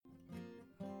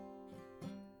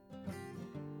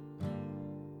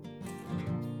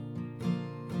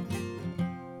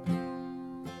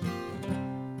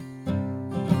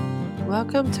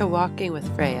Welcome to Walking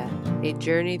with Freya, a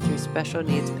journey through special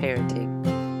needs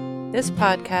parenting. This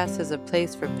podcast is a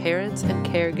place for parents and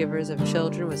caregivers of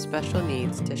children with special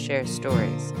needs to share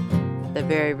stories, the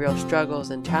very real struggles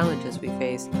and challenges we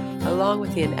face, along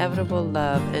with the inevitable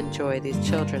love and joy these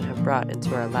children have brought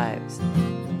into our lives.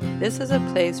 This is a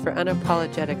place for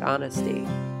unapologetic honesty,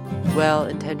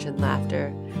 well-intentioned laughter,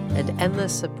 and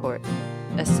endless support.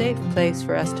 A safe place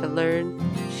for us to learn,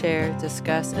 share,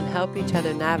 discuss, and help each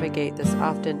other navigate this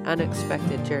often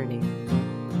unexpected journey.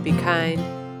 Be kind,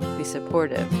 be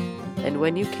supportive, and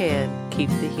when you can, keep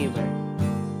the humor.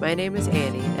 My name is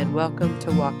Annie, and welcome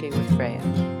to Walking with Freya.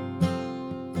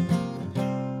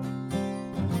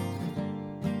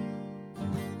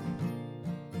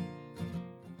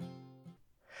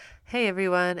 Hey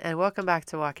everyone, and welcome back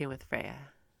to Walking with Freya.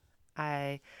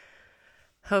 I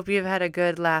hope you've had a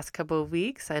good last couple of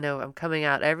weeks. I know I'm coming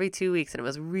out every 2 weeks, and it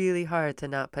was really hard to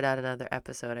not put out another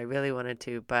episode. I really wanted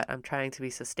to, but I'm trying to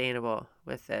be sustainable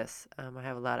with this. I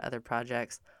have a lot of other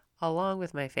projects along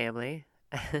with my family,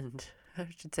 and I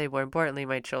should say more importantly,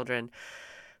 my children.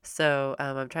 So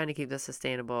I'm trying to keep this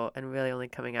sustainable and really only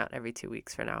coming out every 2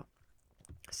 weeks for now.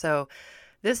 So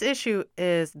this issue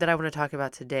is that I want to talk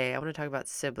about today. I want to talk about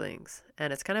siblings,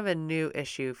 and it's kind of a new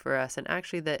issue for us, and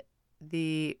actually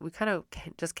we kind of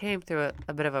just came through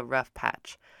a bit of a rough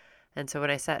patch. And so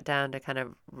when I sat down to kind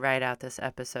of write out this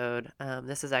episode,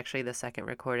 this is actually the second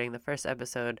recording. The first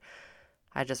episode,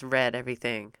 I just read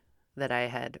everything that I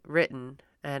had written,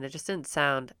 and it just didn't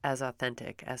sound as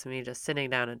authentic as me just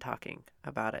sitting down and talking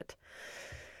about it.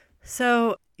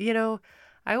 So,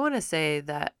 I want to say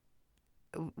that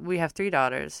we have 3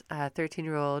 daughters, a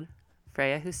 13-year-old,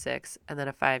 Freya, who's 6, and then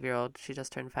a 5-year-old. She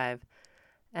just turned 5.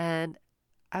 And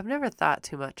I've never thought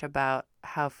too much about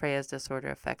how Freya's disorder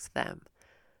affects them.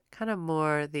 Kind of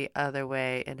more the other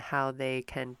way in how they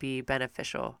can be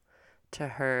beneficial to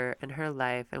her and her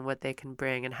life and what they can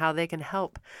bring and how they can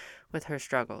help with her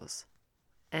struggles.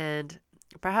 And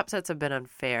perhaps that's a bit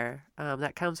unfair.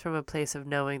 That comes from a place of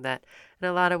knowing that in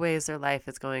a lot of ways their life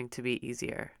is going to be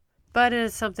easier. But it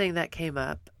is something that came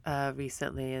up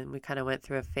recently, and we kind of went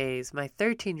through a phase. My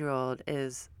 13-year-old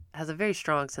has a very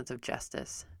strong sense of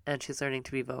justice, and she's learning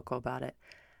to be vocal about it.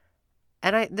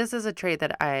 And this is a trait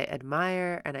that I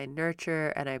admire and I nurture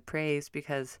and I praise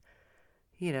because,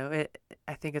 I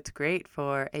think it's great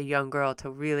for a young girl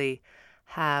to really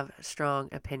have strong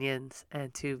opinions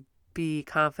and to be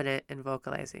confident in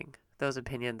vocalizing those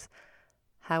opinions.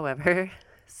 However,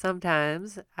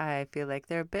 sometimes I feel like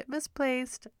they're a bit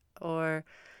misplaced, or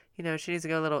she needs to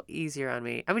go a little easier on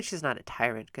me. I mean, she's not a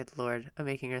tyrant. Good Lord, I'm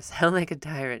making her sound like a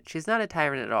tyrant. She's not a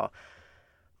tyrant at all.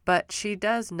 But she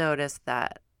does notice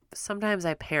that sometimes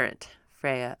I parent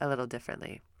Freya a little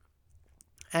differently.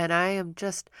 And I am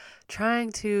just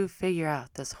trying to figure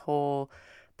out this whole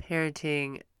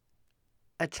parenting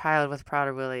a child with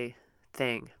Prader-Willi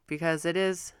thing, because it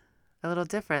is a little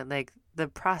different. Like, the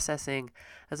processing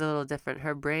is a little different.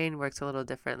 Her brain works a little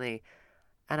differently.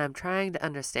 And I'm trying to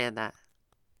understand that.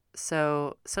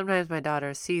 So sometimes my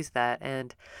daughter sees that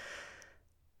and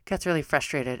gets really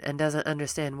frustrated and doesn't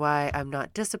understand why I'm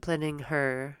not disciplining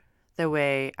her the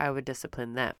way I would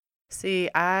discipline them. See,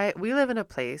 we live in a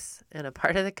place, in a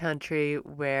part of the country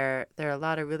where there are a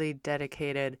lot of really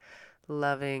dedicated,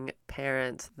 loving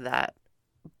parents that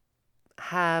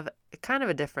have kind of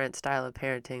a different style of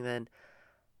parenting than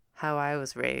how I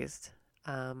was raised.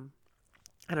 I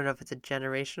don't know if it's a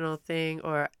generational thing,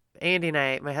 or Andy and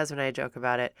I, my husband and I, joke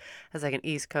about it as like an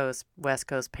East Coast, West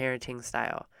Coast parenting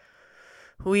style.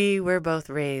 We were both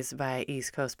raised by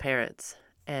East Coast parents,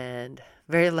 and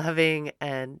very loving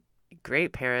and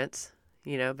great parents,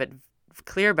 but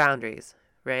clear boundaries,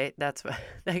 right?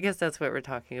 I guess that's what we're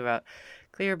talking about.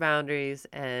 Clear boundaries.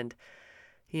 And,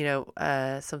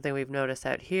 something we've noticed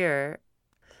out here,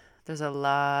 there's a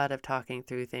lot of talking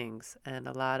through things and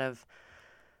a lot of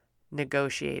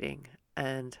negotiating,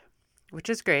 and which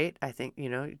is great. I think,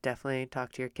 definitely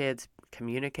talk to your kids,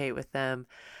 communicate with them.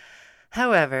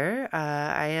 However,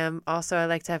 I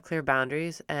like to have clear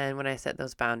boundaries, and when I set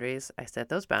those boundaries,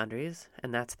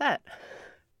 and that's that.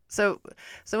 So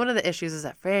one of the issues is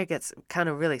that Freya gets kind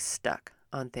of really stuck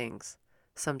on things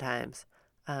sometimes.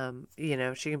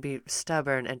 She can be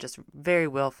stubborn and just very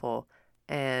willful,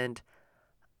 and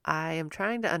I am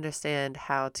trying to understand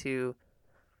how to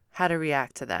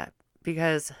react to that,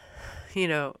 because,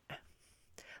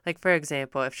 like, for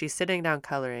example, if she's sitting down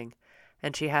coloring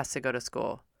and she has to go to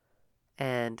school,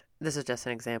 and this is just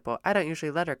an example, I don't usually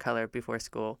let her color before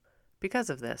school because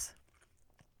of this.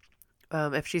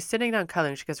 If she's sitting down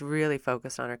coloring, she gets really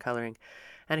focused on her coloring.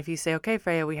 And if you say, okay,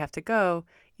 Freya, we have to go,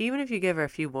 even if you give her a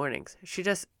few warnings,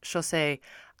 she'll say,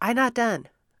 "I'm not done.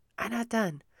 I'm not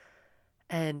done."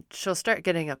 And she'll start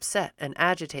getting upset and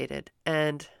agitated.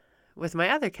 And with my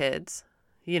other kids,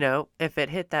 if it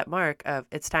hit that mark of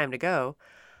it's time to go,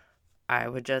 I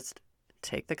would just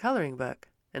take the coloring book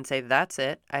and say, "That's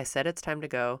it. I said it's time to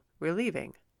go. We're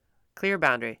leaving." Clear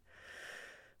boundary.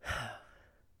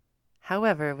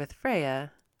 However, with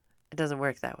Freya, it doesn't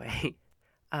work that way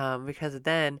because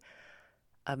then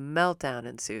a meltdown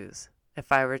ensues.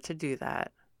 If I were to do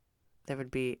that, there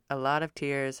would be a lot of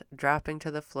tears dropping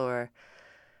to the floor.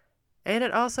 And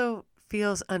it also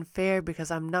feels unfair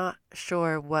because I'm not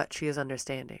sure what she is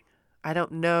understanding. I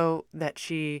don't know that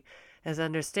she is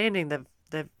understanding the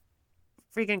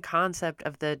freaking concept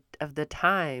of the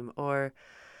time, or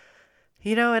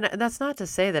and that's not to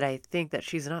say that I think that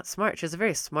she's not smart. She's a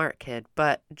very smart kid,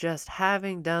 but just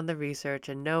having done the research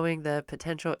and knowing the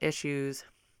potential issues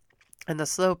and the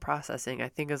slow processing, I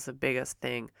think, is the biggest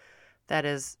thing. That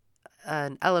is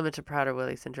an element of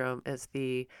Prader-Willi syndrome, is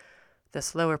the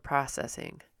slower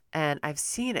processing. And I've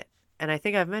seen it. And I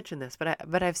think I've mentioned this,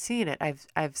 but I've seen it.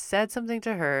 I've said something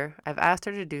to her. I've asked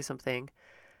her to do something.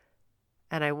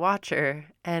 And I watch her,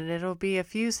 and it'll be a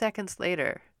few seconds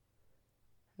later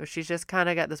where she's just kind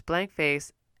of got this blank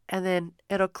face, and then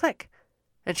it'll click.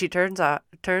 And she turns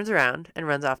around and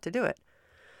runs off to do it.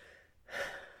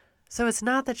 So it's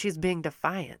not that she's being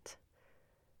defiant.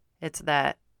 It's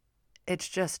that it's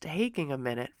just taking a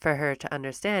minute for her to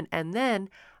understand. And then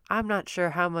I'm not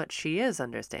sure how much she is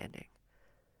understanding.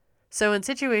 So in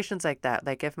situations like that,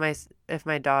 like if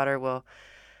my daughter will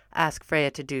ask Freya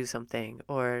to do something,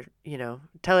 or,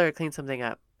 tell her to clean something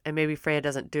up, and maybe Freya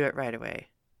doesn't do it right away,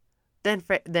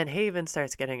 then Haven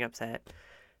starts getting upset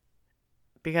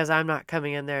because I'm not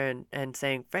coming in there and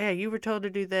saying, "Freya, you were told to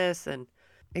do this," and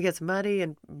it gets muddy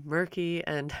and murky,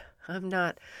 and I'm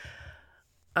not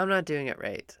doing it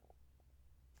right.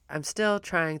 I'm still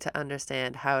trying to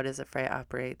understand how it is that Freya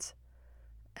operates,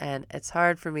 and it's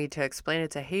hard for me to explain it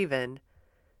to Haven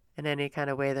in any kind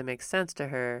of way that makes sense to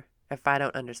her if I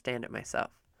don't understand it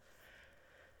myself.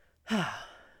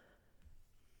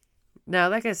 Now,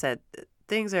 like I said,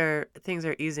 things are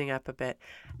easing up a bit,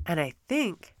 and I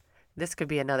think this could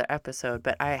be another episode,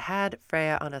 but I had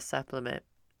Freya on a supplement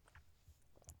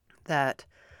that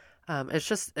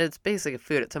it's basically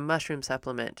food. It's a mushroom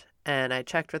supplement, and I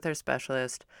checked with her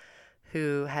specialist,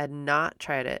 who had not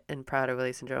tried it in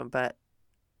Prader-Willi syndrome, but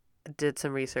did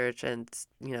some research and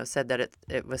said that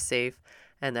it was safe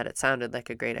and that it sounded like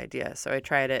a great idea. So I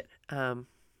tried it, and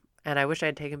I wish I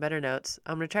had taken better notes.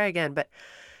 I'm gonna try again, but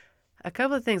a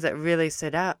couple of things that really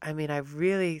stood out. I mean, I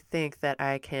really think that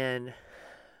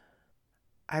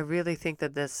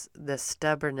this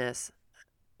stubbornness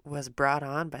was brought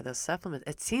on by those supplements.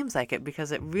 It seems like it,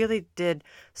 because it really did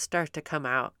start to come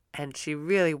out, and she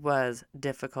really was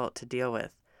difficult to deal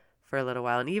with for a little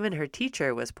while. And even her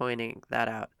teacher was pointing that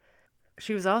out.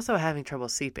 She was also having trouble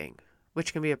sleeping,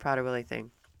 which can be a Prader-Willi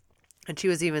thing. And she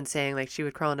was even saying, like, she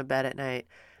would crawl into bed at night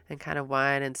and kind of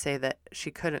whine and say that she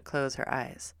couldn't close her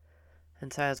eyes.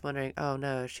 And so I was wondering, oh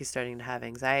no, she's starting to have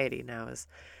anxiety now. Is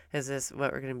this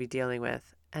what we're going to be dealing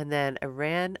with? And then I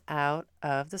ran out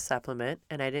of the supplement,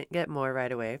 and I didn't get more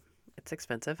right away. It's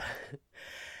expensive.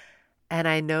 And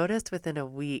I noticed within a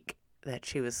week that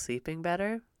she was sleeping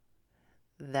better,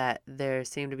 that there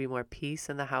seemed to be more peace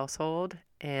in the household.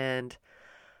 And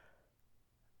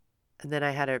then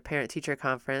I had a parent-teacher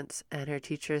conference, and her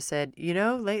teacher said,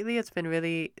 lately it's been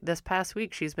really, this past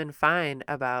week, she's been fine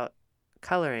about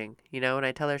coloring. When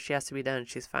I tell her she has to be done,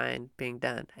 she's fine being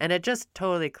done. And it just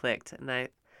totally clicked. And I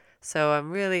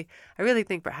really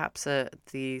think perhaps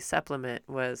the supplement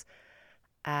was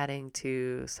adding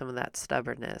to some of that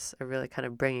stubbornness, or really kind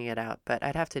of bringing it out. But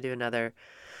I'd have to do another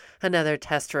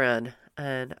test run,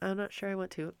 and I'm not sure I want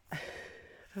to, but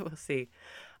we'll see.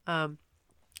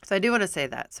 So I do want to say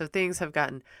that. So things have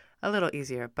gotten a little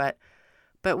easier, but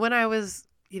when I was,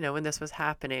 when this was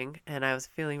happening and I was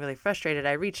feeling really frustrated,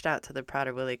 I reached out to the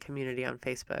Prader-Willi community on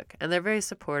Facebook, and they're very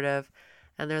supportive,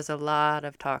 and there's a lot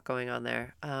of talk going on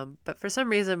there. But for some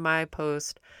reason, my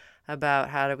post about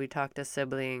how do we talk to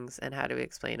siblings and how do we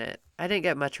explain it, I didn't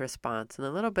get much response. And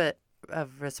the little bit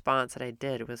of response that I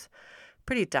did was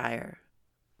pretty dire.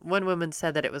 One woman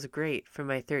said that it was great for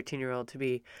my 13-year-old to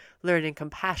be learning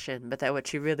compassion, but that what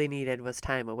she really needed was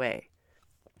time away.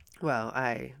 Well,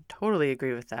 I totally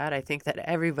agree with that. I think that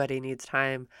everybody needs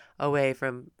time away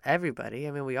from everybody.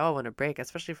 I mean, we all want a break,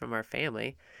 especially from our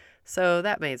family. So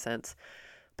that made sense.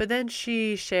 But then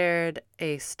she shared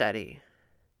a study,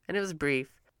 and it was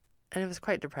brief, and it was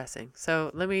quite depressing.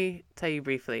 So let me tell you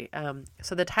briefly.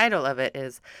 So the title of it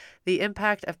is The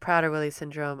Impact of Prader-Willi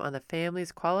Syndrome on the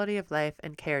Family's Quality of Life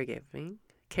and Caregiving,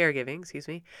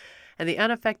 and the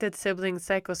Unaffected Siblings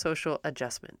Psychosocial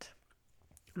Adjustment.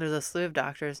 There's a slew of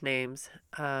doctors' names,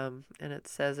 and it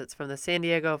says it's from the San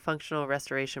Diego Functional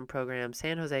Restoration Program,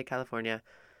 San Jose, California.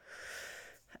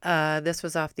 This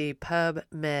was off the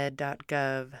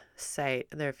pubmed.gov site.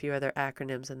 There are a few other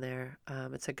acronyms in there.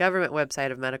 It's a government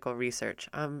website of medical research.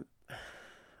 I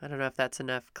don't know if that's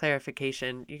enough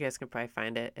clarification. You guys can probably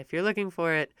find it if you're looking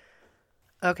for it.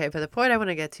 Okay, but the point I want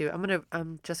to get to,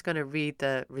 I'm just going to read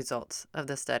the results of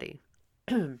the study.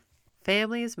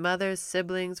 Families, mothers,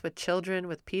 siblings with children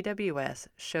with PWS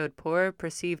showed poor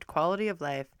perceived quality of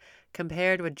life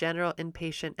compared with general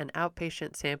inpatient and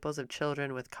outpatient samples of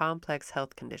children with complex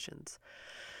health conditions.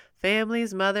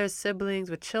 Families, mothers, siblings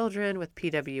with children with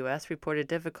PWS reported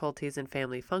difficulties in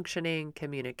family functioning,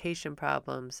 communication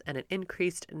problems, and an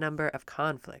increased number of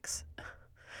conflicts.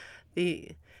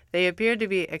 They appeared to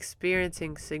be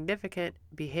experiencing significant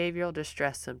behavioral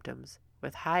distress symptoms,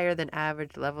 with higher than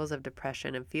average levels of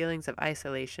depression and feelings of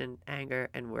isolation, anger,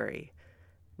 and worry.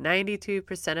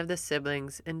 92% of the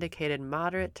siblings indicated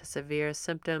moderate to severe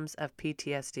symptoms of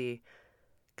PTSD.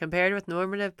 Compared with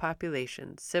normative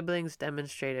populations, siblings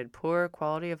demonstrated poor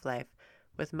quality of life,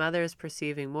 with mothers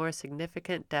perceiving more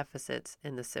significant deficits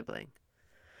in the sibling.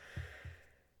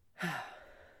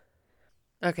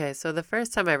 Okay, so the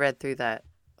first time I read through that,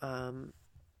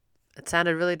 it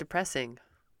sounded really depressing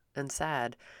and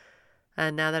sad.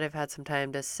 And now that I've had some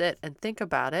time to sit and think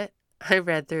about it, I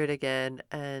read through it again,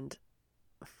 and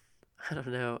I don't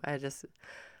know. I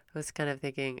was kind of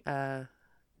thinking, duh.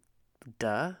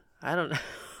 I don't know.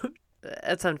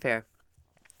 It's unfair.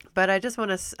 But I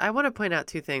want to point out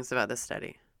two things about this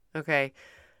study. Okay.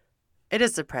 It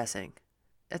is depressing.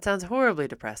 It sounds horribly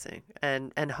depressing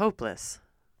and hopeless.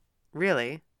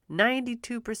 Really.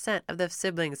 92% of the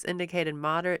siblings indicated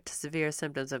moderate to severe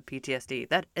symptoms of PTSD.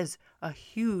 That is a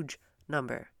huge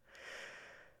number.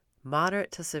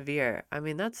 Moderate to severe. I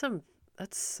mean, that's some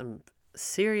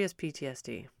serious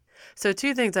PTSD. So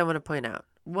two things I want to point out.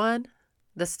 One,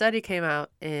 the study came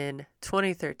out in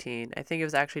 2013. I think it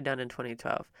was actually done in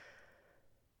 2012.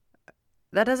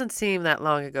 That doesn't seem that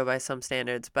long ago by some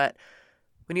standards, but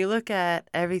when you look at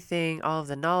everything, all of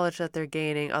the knowledge that they're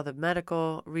gaining, all the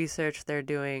medical research they're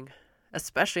doing,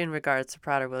 especially in regards to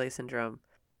Prader-Willi syndrome,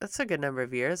 that's a good number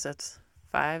of years. That's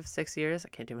 5-6 years. I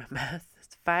can't do my math.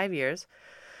 It's 5 years.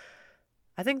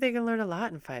 I think they can learn a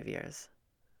lot in 5 years.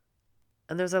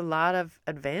 And there's a lot of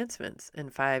advancements in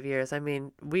 5 years. I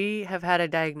mean, we have had a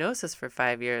diagnosis for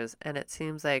 5 years, and it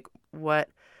seems like what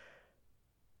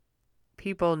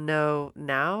people know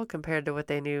now compared to what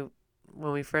they knew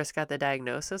when we first got the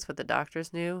diagnosis, what the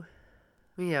doctors knew,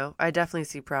 I definitely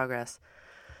see progress.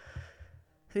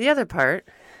 The other part,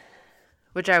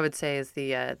 which I would say is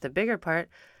the bigger part,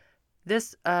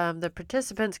 the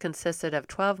participants consisted of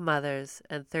 12 mothers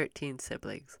and 13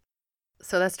 siblings.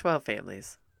 So that's 12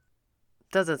 families.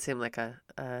 Doesn't seem like a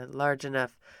large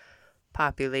enough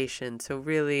population to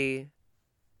really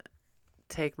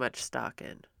take much stock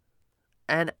in.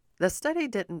 And the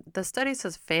study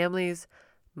says families,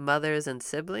 mothers, and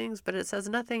siblings, but it says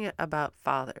nothing about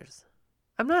fathers.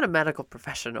 I'm not a medical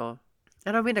professional.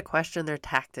 I don't mean to question their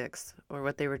tactics or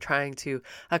what they were trying to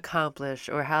accomplish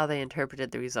or how they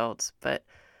interpreted the results, but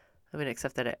I mean,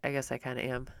 except that I guess I kind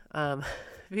of am,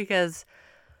 because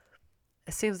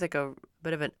it seems like a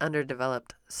bit of an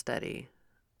underdeveloped study.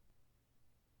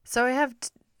 So I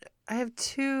have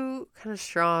two kind of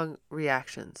strong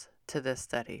reactions to this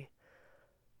study.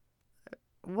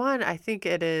 One, I think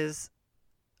it is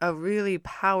a really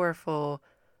powerful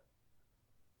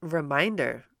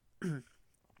reminder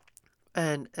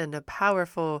and a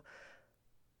powerful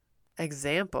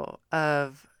example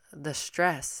of the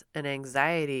stress and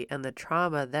anxiety and the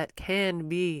trauma that can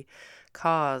be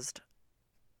caused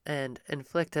and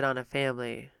inflicted on a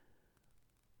family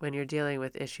when you're dealing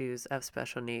with issues of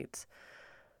special needs.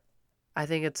 I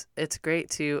think it's great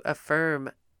to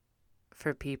affirm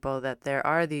for people that there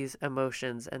are these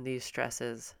emotions and these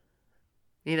stresses.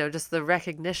 Just the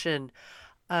recognition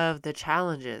of the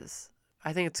challenges.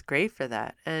 I think it's great for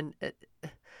that. And,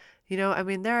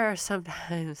 there are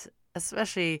sometimes,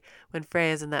 especially when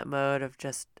Freya is in that mode of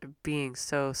just being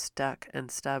so stuck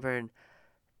and stubborn,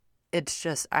 it's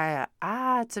just,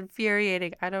 it's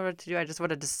infuriating. I don't know what to do. I just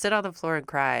want to just sit on the floor and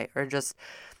cry, or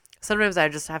sometimes I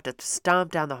just have to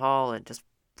stomp down the hall and just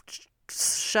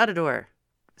shut a door,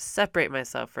 separate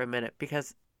myself for a minute,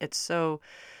 because it's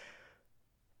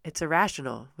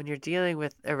irrational. When you're dealing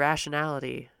with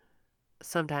irrationality,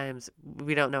 sometimes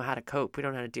we don't know how to cope. We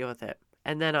don't know how to deal with it.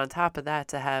 And then on top of that,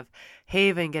 to have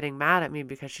Haven getting mad at me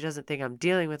because she doesn't think I'm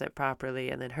dealing with it properly,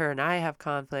 and then her and I have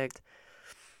conflict.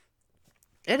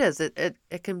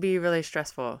 It can be really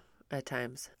stressful at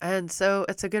times. And so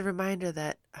it's a good reminder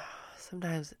that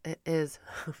sometimes it is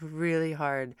really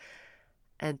hard,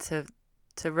 and to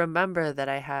remember that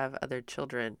I have other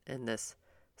children in this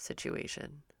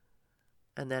situation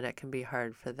and that it can be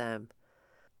hard for them.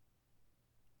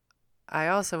 I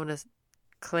also want to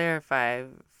clarify,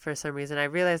 for some reason, I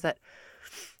realize that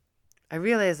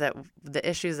the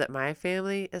issues that my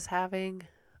family is having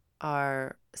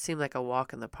seem like a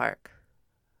walk in the park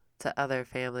to other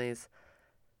families.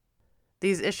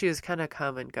 These issues kind of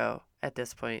come and go at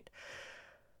this point.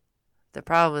 The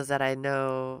problem is that I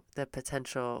know the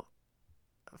potential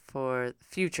for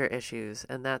future issues,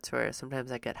 and that's where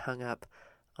sometimes I get hung up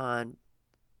on,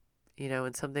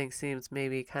 when something seems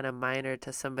maybe kind of minor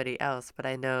to somebody else, but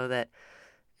I know that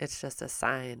it's just a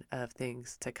sign of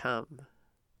things to come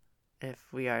if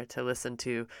we are to listen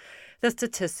to the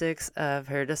statistics of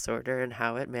her disorder and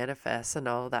how it manifests and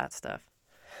all that stuff.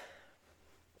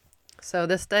 So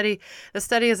the study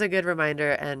is a good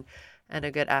reminder and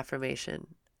a good affirmation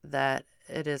that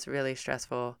it is really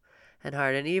stressful and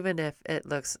hard. And even if it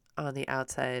looks on the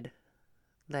outside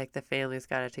like the family's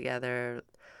got it together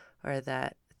or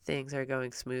that things are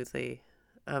going smoothly,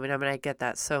 I get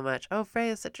that so much. Oh,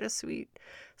 Freya's such a sweet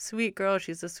girl.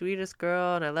 She's the sweetest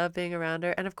girl, and I love being around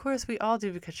her. And of course we all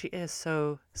do, because she is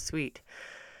so sweet.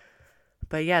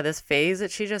 But yeah, this phase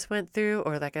that she just went through,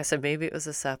 or like I said, maybe it was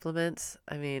the supplements.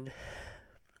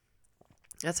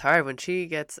 That's hard when she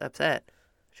gets upset.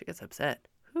 She gets upset.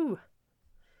 Whew.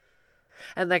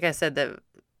 And like I said, that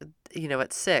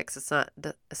at 6, it's not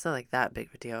like that big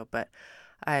of a deal. But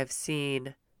I've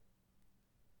seen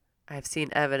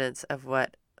evidence of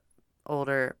what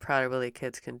older Prader-Willi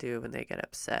kids can do when they get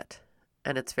upset,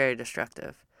 and it's very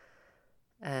destructive.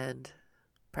 And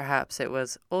perhaps it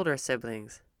was older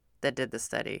siblings that did the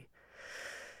study.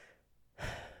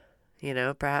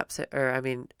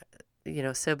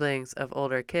 Siblings of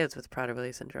older kids with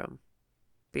Prader-Willi syndrome,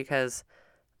 because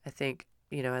I think,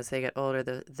 as they get older,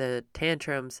 the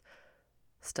tantrums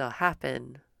still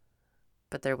happen,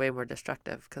 but they're way more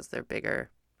destructive because they're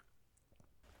bigger.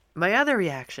 My other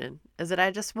reaction is that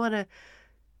I just want to,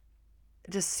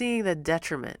 just seeing the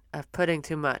detriment of putting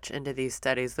too much into these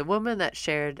studies. The woman that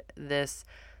shared this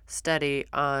study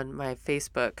on my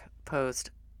Facebook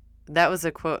post, that was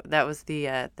a quote, that was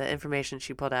the information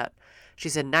she pulled out. She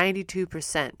said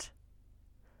 92%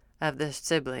 of the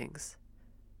siblings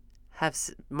have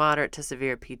moderate to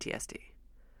severe PTSD.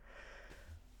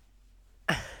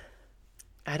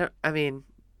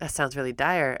 That sounds really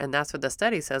dire, and that's what the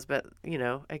study says, but,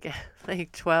 again,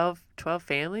 like 12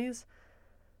 families?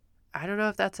 I don't know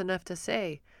if that's enough to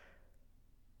say.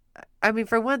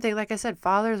 For one thing, like I said,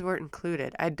 fathers weren't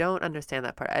included. I don't understand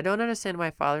that part. I don't understand why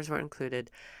fathers weren't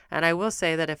included. And I will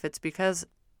say that if it's because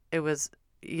it was,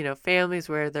 families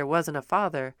where there wasn't a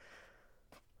father,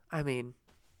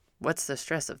 what's the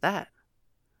stress of that?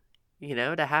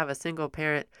 To have a single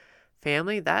parent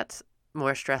family, that's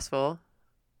more stressful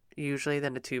usually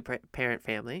than a 2-parent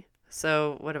family.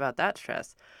 So what about that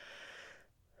stress?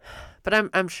 But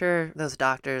I'm sure those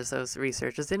doctors, those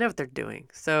researchers, they know what they're doing.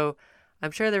 So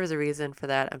I'm sure there was a reason for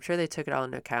that. I'm sure they took it all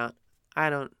into account. I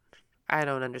don't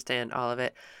understand all of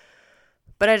it.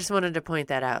 But I just wanted to point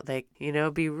that out.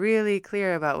 Be really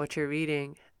clear about what you're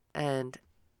reading and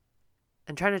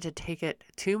try not to take it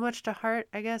too much to heart,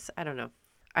 I guess. I don't know.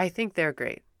 I think they're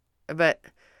great. But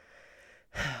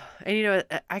and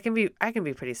I can be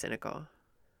pretty cynical.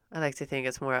 I like to think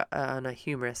it's more on a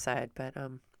humorous side, but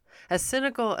as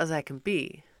cynical as I can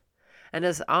be, and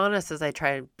as honest as I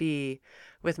try to be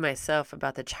with myself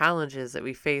about the challenges that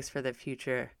we face for the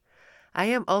future, I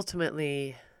am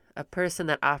ultimately a person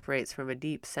that operates from a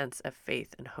deep sense of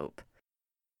faith and hope.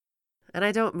 And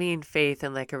I don't mean faith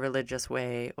in like a religious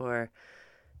way, or,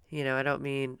 I don't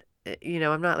mean,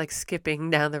 I'm not like skipping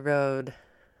down the road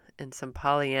in some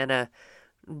Pollyanna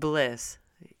bliss.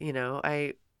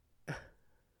 It's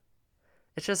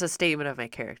just a statement of my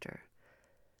character.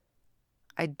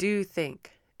 I do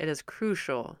think it is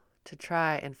crucial to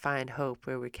try and find hope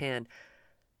where we can,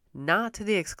 not to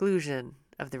the exclusion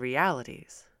of the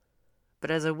realities,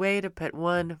 but as a way to put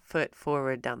one foot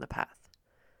forward down the path.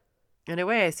 In a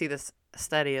way, I see this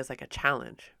study as like a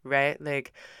challenge, right?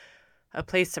 Like a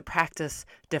place to practice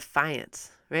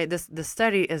defiance, right? The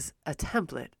study is a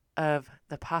template of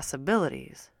the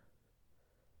possibilities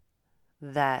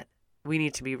that we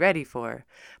need to be ready for,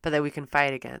 but that we can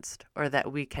fight against or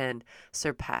that we can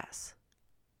surpass.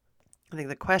 I think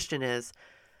the question is,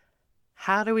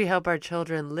 how do we help our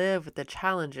children live with the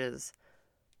challenges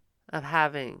of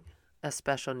having a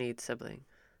special needs sibling?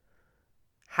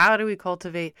 How do we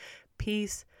cultivate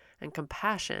peace and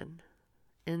compassion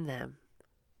in them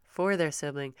for their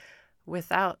sibling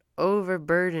without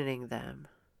overburdening them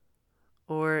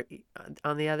or,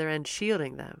 on the other end,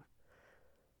 shielding them?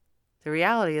 The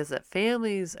reality is that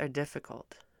families are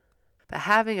difficult, but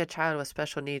having a child with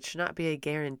special needs should not be a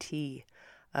guarantee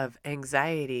of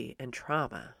anxiety and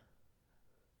trauma.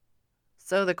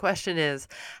 So the question is,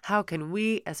 how can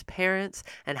we as parents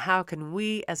and how can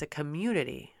we as a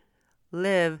community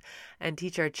live and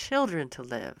teach our children to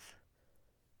live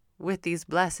with these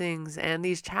blessings and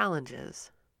these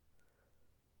challenges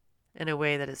in a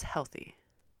way that is healthy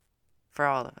for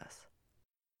all of us?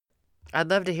 I'd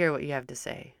love to hear what you have to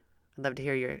say. I'd love to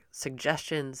hear your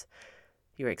suggestions,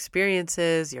 your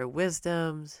experiences, your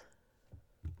wisdoms,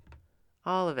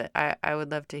 all of it. I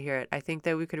would love to hear it. I think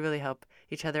that we could really help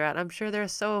each other out. I'm sure there are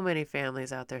so many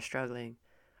families out there struggling.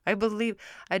 I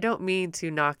don't mean to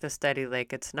knock the study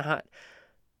like it's not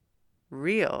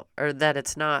real or that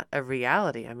it's not a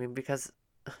reality. I mean, because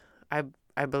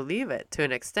I believe it to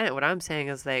an extent. What I'm saying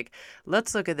is, like,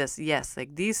 let's look at this. Yes,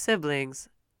 like, these siblings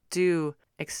do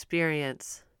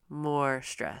experience more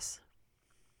stress,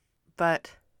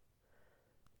 but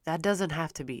that doesn't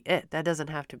have to be it. That doesn't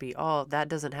have to be all. That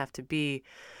doesn't have to be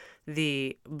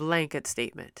the blanket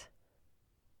statement.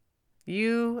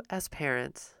 You, as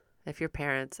parents, if you're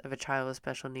parents of a child with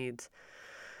special needs,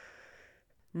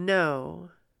 know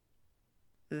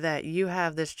that you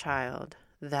have this child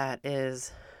that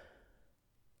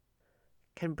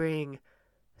can bring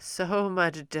so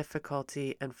much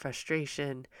difficulty and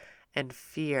frustration and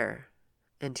fear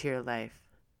into your life,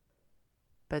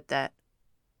 but that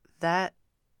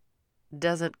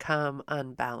doesn't come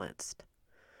unbalanced.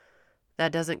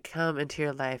 That doesn't come into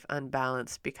your life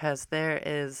unbalanced, because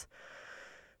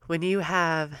when you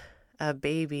have a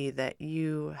baby that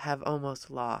you have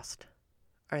almost lost,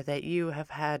 or that you have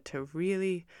had to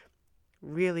really,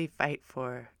 really fight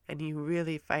for, and you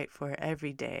really fight for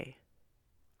every day,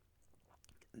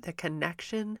 the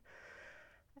connection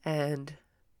and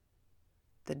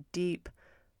the deep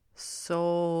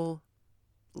soul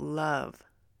love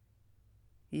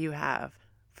you have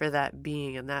for that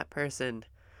being and that person,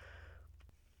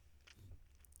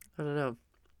 I don't know,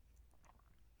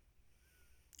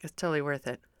 it's totally worth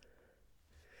it.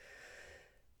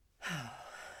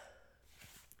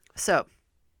 So,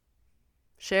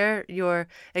 share your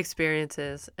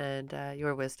experiences and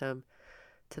your wisdom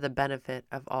to the benefit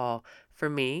of all. For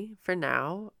me, for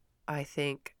now, I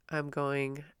think I'm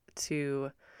going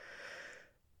to...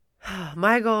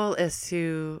 My goal is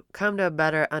to come to a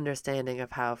better understanding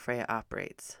of how Freya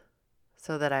operates,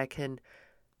 so that I can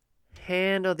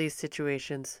handle these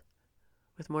situations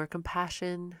with more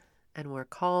compassion and more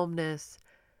calmness.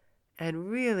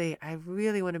 And really, I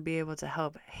really want to be able to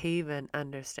help Haven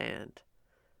understand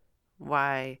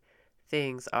why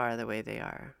things are the way they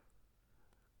are,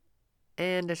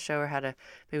 and to show her how to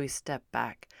maybe step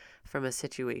back from a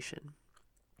situation.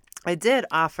 I tried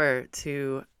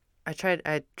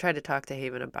to talk to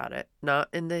Haven about it, not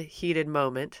in the heated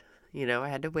moment. I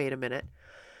had to wait a minute.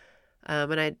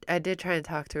 And I did try and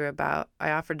talk to her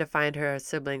I offered to find her a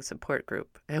sibling support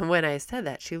group. And when I said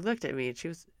that, she looked at me and she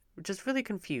was just really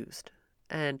confused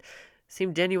and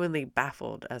seemed genuinely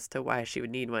baffled as to why she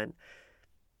would need one.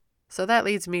 So that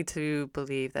leads me to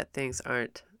believe that things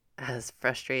aren't as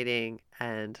frustrating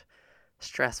and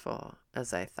stressful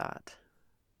as I thought.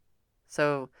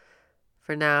 So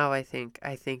for now, I think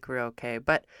we're okay.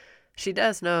 But she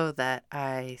does know that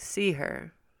I see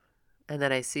her and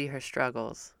that I see her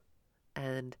struggles,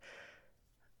 and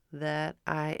that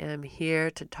I am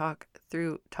here to talk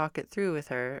it through with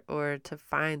her, or to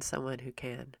find someone who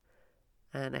can.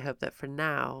 And I hope that for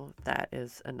now, that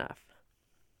is enough.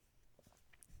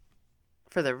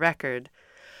 For the record,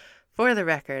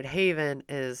 Haven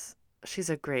she's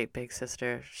a great big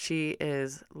sister. She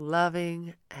is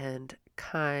loving and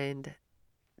kind,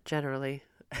 generally.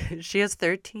 She is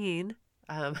 13,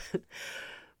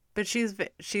 but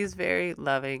she's very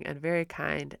loving and very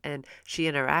kind, and she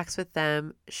interacts with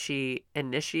them. She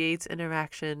initiates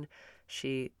interaction.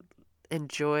 She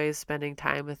enjoys spending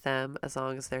time with them as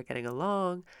long as they're getting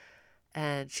along.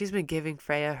 And she's been giving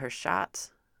Freya her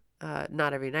shots,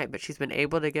 not every night, but she's been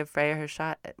able to give Freya her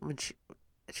shot when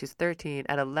she's 13.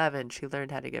 At 11, she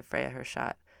learned how to give Freya her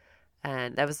shot.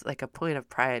 And that was like a point of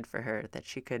pride for her, that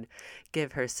she could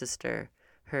give her sister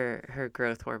her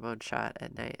growth hormone shot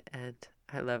at night. And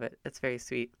I love it. It's very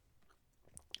sweet.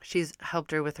 She's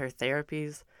helped her with her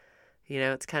therapies.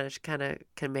 It's kind of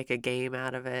can make a game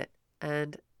out of it.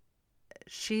 And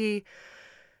she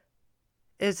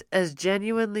is as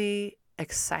genuinely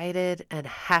excited and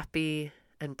happy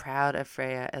and proud of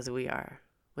Freya as we are.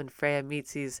 When Freya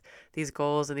meets these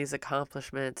goals and these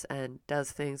accomplishments and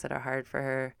does things that are hard for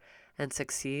her and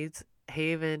succeeds,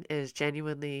 Haven is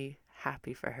genuinely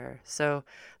happy for her. So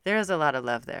there is a lot of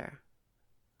love there,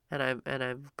 and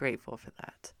I'm grateful for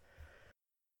that.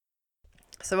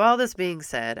 So all this being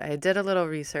said, I did a little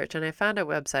research and I found a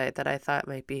website that I thought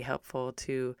might be helpful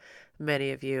to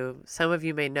many of you. Some of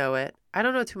you may know it. I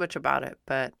don't know too much about it,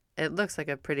 but it looks like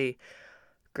a pretty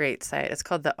great site. It's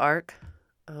called The Ark.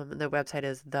 The website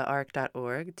is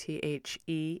theark.org,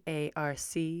 THEARC.org.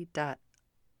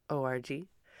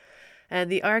 And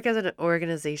the Ark is an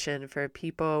organization for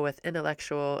people with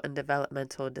intellectual and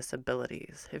developmental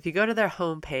disabilities. If you go to their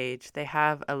homepage, they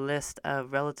have a list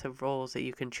of relative roles that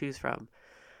you can choose from,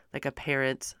 like a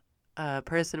parent, a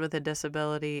person with a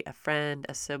disability, a friend,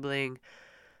 a sibling,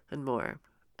 and more.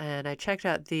 And I checked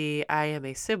out the I Am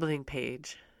a Sibling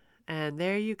page, and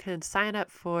there you can sign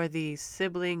up for the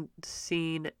Sibling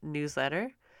Scene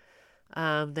newsletter.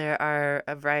 There are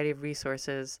a variety of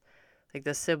resources, like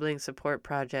the Sibling Support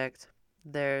Project.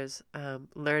 There's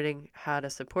learning how to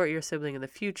support your sibling in the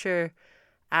future,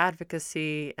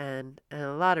 advocacy, and a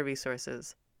lot of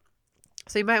resources.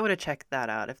 So you might want to check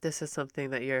that out if this is something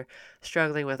that you're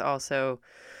struggling with. Also,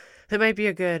 it might be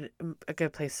a good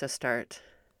place to start.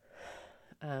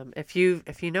 If you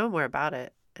know more about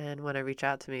it and want to reach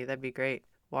out to me, that'd be great.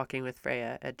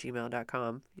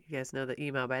 walkingwithfreya@gmail.com. You guys know the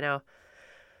email by now.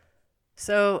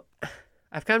 So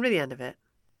I've come to the end of it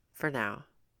for now.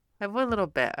 I have one little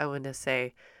bit I want to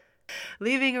say.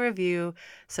 Leaving a review,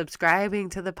 subscribing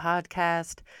to the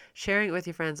podcast, sharing it with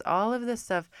your friends, all of this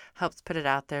stuff helps put it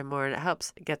out there more, and it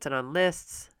helps get it on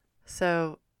lists.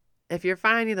 So if you're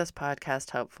finding this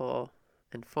podcast helpful,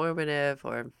 informative,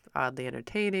 or oddly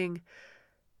entertaining,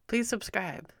 please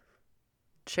subscribe.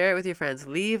 Share it with your friends.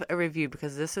 Leave a review,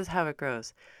 because this is how it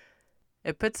grows.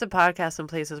 It puts the podcast in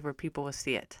places where people will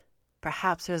see it.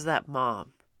 Perhaps there's that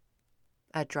mom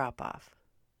at drop-off.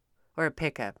 Or a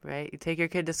pickup, right? You take your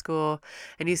kid to school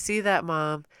and you see that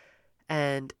mom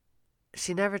and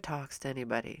she never talks to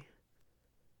anybody.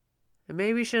 And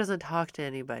maybe she doesn't talk to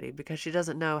anybody because she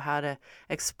doesn't know how to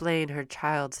explain her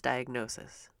child's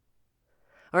diagnosis.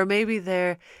 Or maybe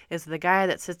there is the guy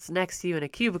that sits next to you in a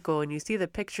cubicle and you see the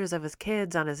pictures of his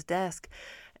kids on his desk,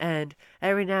 and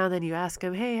every now and then you ask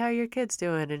him, "Hey, how are your kids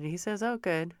doing?" And he says, "Oh,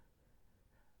 good."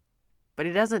 But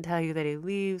he doesn't tell you that he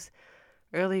leaves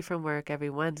early from work every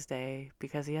Wednesday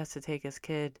because he has to take his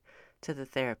kid to the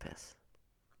therapist.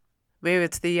 Maybe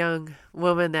it's the young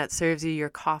woman that serves you your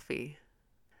coffee,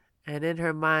 and in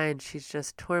her mind she's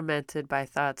just tormented by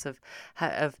thoughts of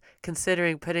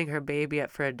considering putting her baby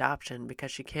up for adoption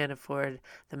because she can't afford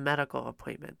the medical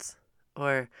appointments,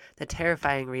 or the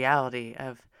terrifying reality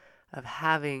of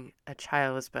having a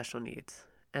child with special needs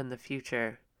and the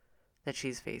future that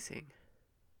she's facing.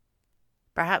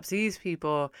 Perhaps these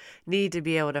people need to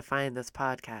be able to find this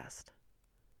podcast,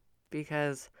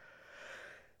 because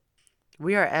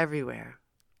we are everywhere.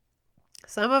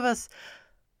 Some of us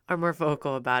are more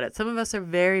vocal about it. Some of us are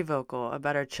very vocal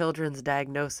about our children's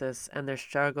diagnosis and their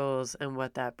struggles and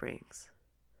what that brings.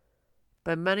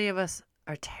 But many of us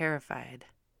are terrified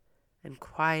and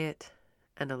quiet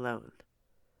and alone.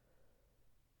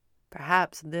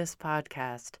 Perhaps this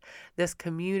podcast, this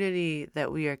community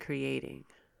that we are creating,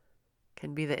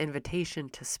 can be the invitation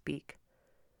to speak,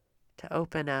 to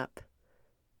open up,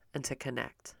 and to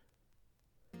connect.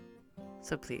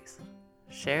 So please,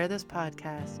 share this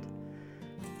podcast,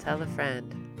 tell a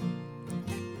friend,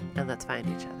 and let's find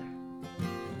each other.